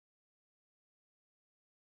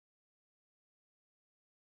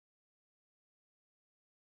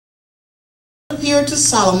appeared to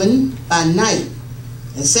Solomon by night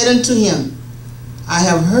and said unto him, I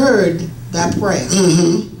have heard thy prayer,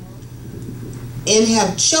 and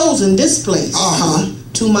have chosen this place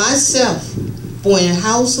to myself for an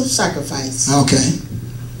house of sacrifice. Okay.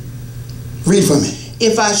 Read for me.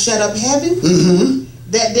 If I shut up heaven,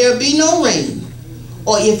 that there be no rain,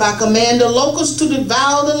 or if I command the locusts to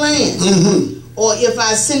devour the land, or if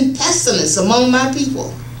I send pestilence among my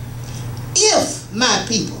people, if my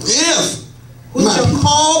people, who shall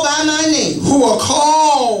call by my name, who are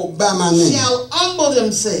called by my name, shall humble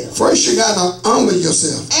themselves. First you got to humble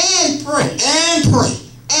yourself. And pray. And pray.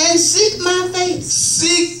 And seek my face.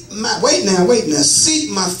 Seek my, wait now. Seek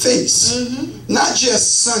my face. Not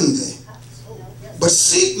just Sunday, but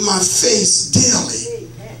seek my face daily.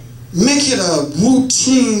 Make it a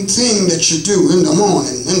routine thing that you do in the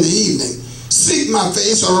morning, in the evening. Seek my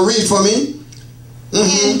face, or read for me.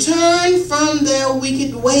 And turn from their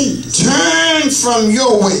wicked ways. Turn from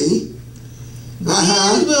your way.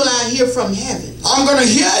 Then will I hear from heaven. I'm going to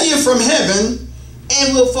hear you from heaven.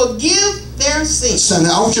 And will forgive their sins. So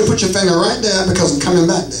now I want you to put your finger right there, because I'm coming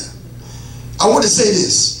back there. I want to say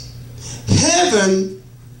this. Heaven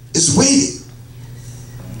is waiting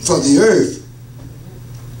for the earth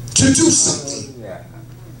to do something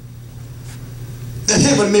that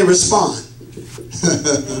heaven may respond.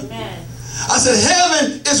 Amen. I said,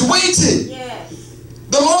 heaven is waiting. Yes.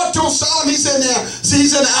 The Lord told Solomon, he said, now, see, he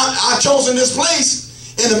said, I've chosen this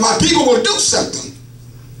place, and my people will do something.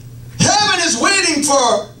 Heaven is waiting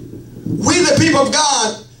for we, the people of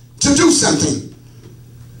God, to do something.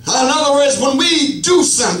 In other words, when we do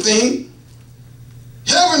something,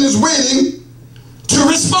 heaven is waiting to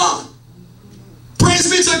respond. Praise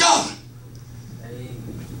be to God.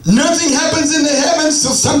 Nothing happens in the heavens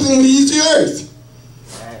till something leaves the earth.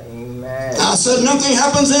 I said nothing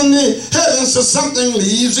happens in the heavens till something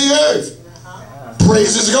leaves the earth.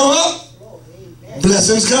 Praises go up,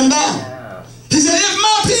 blessings come down. He said, if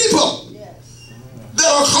my people that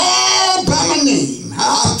are called by my name,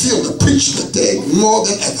 I feel to preach today more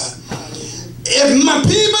than ever. If my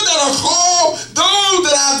people that are called, those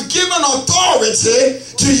that I've given authority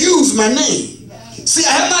to use my name. See,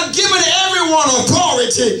 I have not given everyone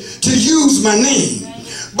authority to use my name.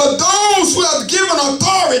 But those who have given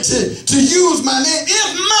authority to use my name, if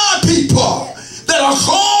my people that are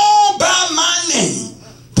called by my name,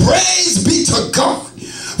 praise be to God,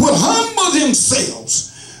 will humble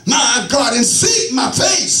themselves, my God, and seek my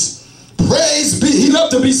face, praise be. He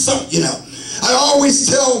loved to be sung, you know. I always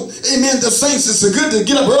tell, amen, the saints, it's good to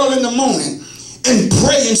get up early in the morning and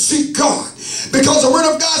pray and seek God. Because the word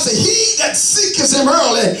of God says, he that seeketh him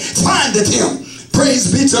early findeth him.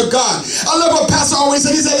 Praise be to God. I love what Pastor always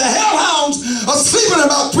said. He said the hellhounds are sleeping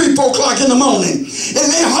about 3, 4 o'clock in the morning. And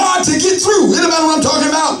they're hard to get through. Anybody know what I'm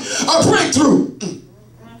talking about? A breakthrough.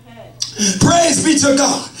 Praise be to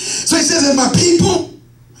God. So he says, if my people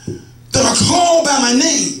that are called by my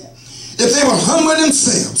name, if they will humble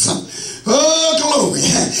themselves, oh glory,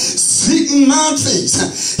 seeking my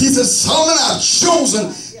face. He says, Solomon, I've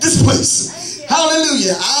chosen this place.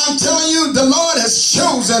 Hallelujah. I'm telling you, the Lord has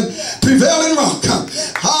chosen prevailing rock.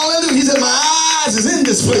 Hallelujah. He said, my eyes is in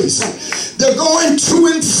this place. They're going to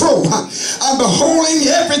and fro. I'm beholding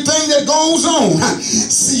everything that goes on.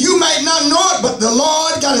 See, you might not know it, but the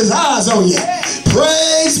Lord got his eyes on you.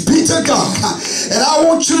 Praise be to God. And I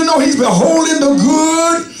want you to know he's beholding the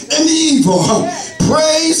good and the evil.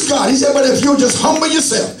 Praise God. He said, but if you'll just humble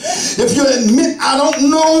yourself, if you admit, I don't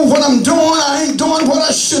know what I'm doing, I ain't doing what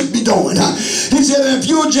I should be doing. He said, if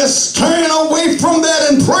you'll just turn away from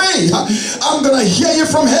that and pray, I'm going to hear you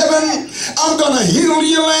from heaven. I'm going to heal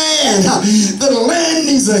your land. The land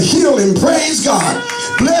needs a healing. Praise God.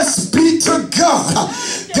 Blessed be to God.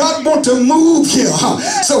 God wants to move here.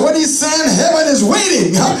 So what he's saying, heaven is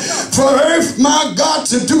waiting for earth, my God,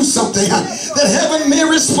 to do something that heaven may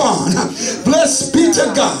respond. Blessed be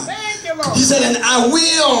to God. He said, and I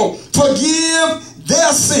will forgive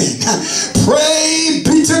their sin. Pray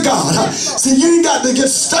be to God. See, you ain't got to get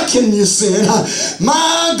stuck in your sin.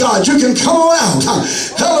 My God, you can come on out.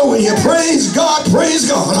 Hallelujah. Praise God. Praise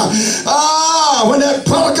God. When that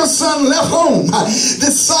prodigal son left home,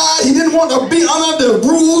 decided he didn't want to be under the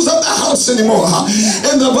rules of the house anymore.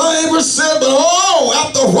 And the Bible said, but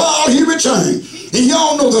after a while he returned. And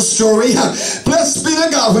y'all know the story. Blessed be to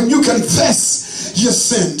God when you confess your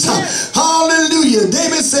sins. Hallelujah.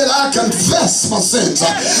 David said, I confess my sins,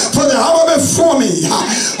 for they are before me.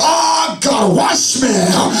 God, wash me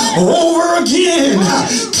over again.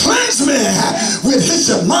 Cleanse me with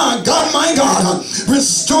hyssop. My God,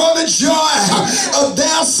 restore the joy of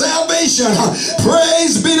their salvation.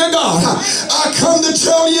 Praise be to God. I come to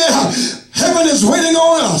tell you, Heaven is waiting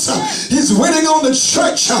on us. He's waiting on the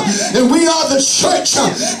church. And we are the church,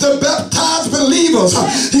 the baptized believers.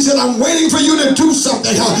 He said, I'm waiting for you to do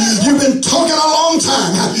something. You've been talking a long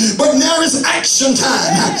time, but now it's action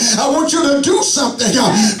time. I want you to do something.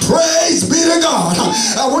 Praise be to God.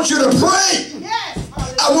 I want you to pray.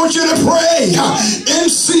 I want you to pray in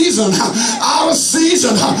season, out of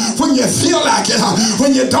season, when you feel like it,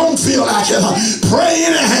 when you don't feel like it. Pray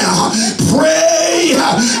anyhow. Pray,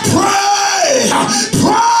 pray,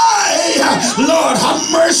 pray. Lord, have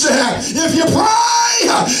mercy. If you pray,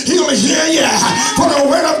 he'll hear you. For the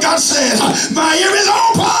word of God said, my ear is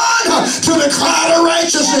open to the cry of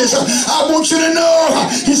righteousness. I want you to know,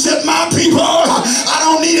 he said, my people, I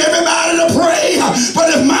don't need everybody to pray,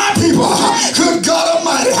 but if my people, good God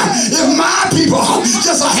Almighty, if my people,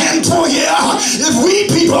 just a handful here, if we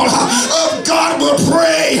people of God will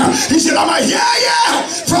pray, he said, I'm going to hear you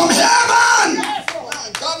from heaven.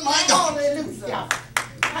 God, my God.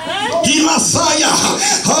 He Messiah.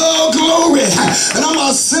 Oh, glory. And I'm going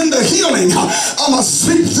to send the healing. I'm going to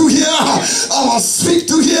speak through here. I'm going to speak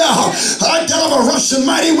through here. I got a rushing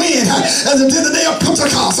mighty wind as it did the day of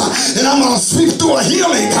Pentecost. And I'm going to speak through a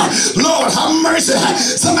healing. Lord, have mercy.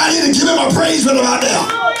 Somebody need to give him a praise rhythm out there.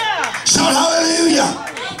 Shout hallelujah.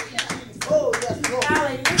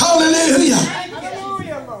 Hallelujah.